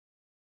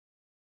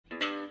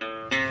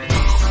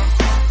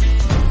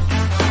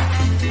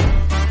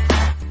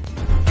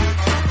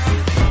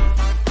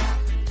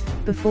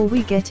before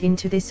we get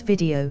into this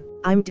video,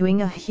 I'm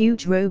doing a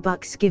huge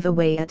Robux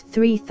giveaway at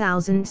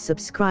 3,000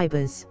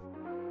 subscribers.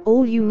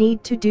 All you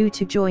need to do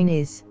to join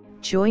is,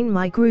 join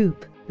my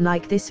group,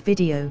 like this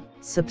video,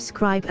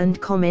 subscribe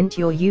and comment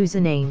your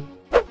username.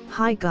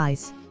 Hi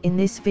guys, in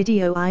this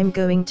video I'm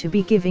going to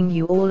be giving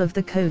you all of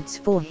the codes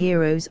for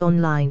Heroes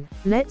Online.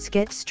 Let's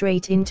get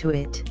straight into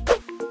it.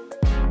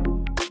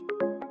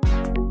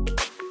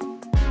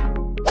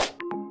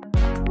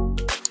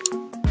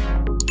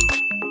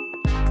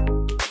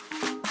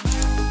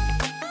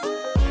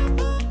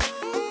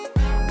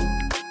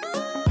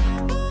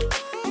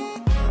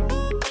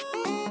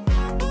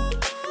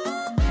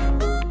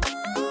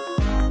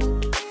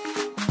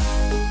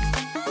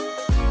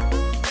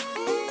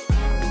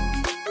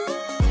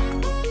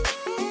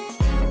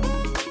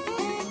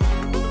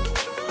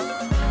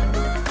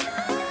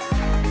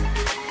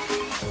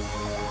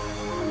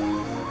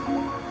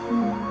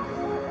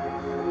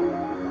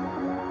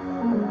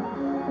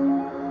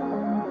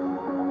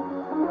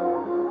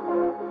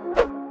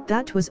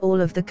 That was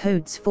all of the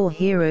codes for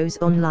Heroes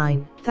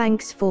Online.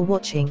 Thanks for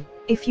watching.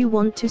 If you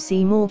want to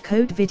see more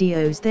code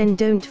videos, then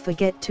don't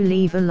forget to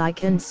leave a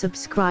like and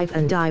subscribe,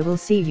 and I will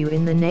see you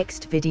in the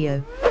next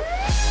video.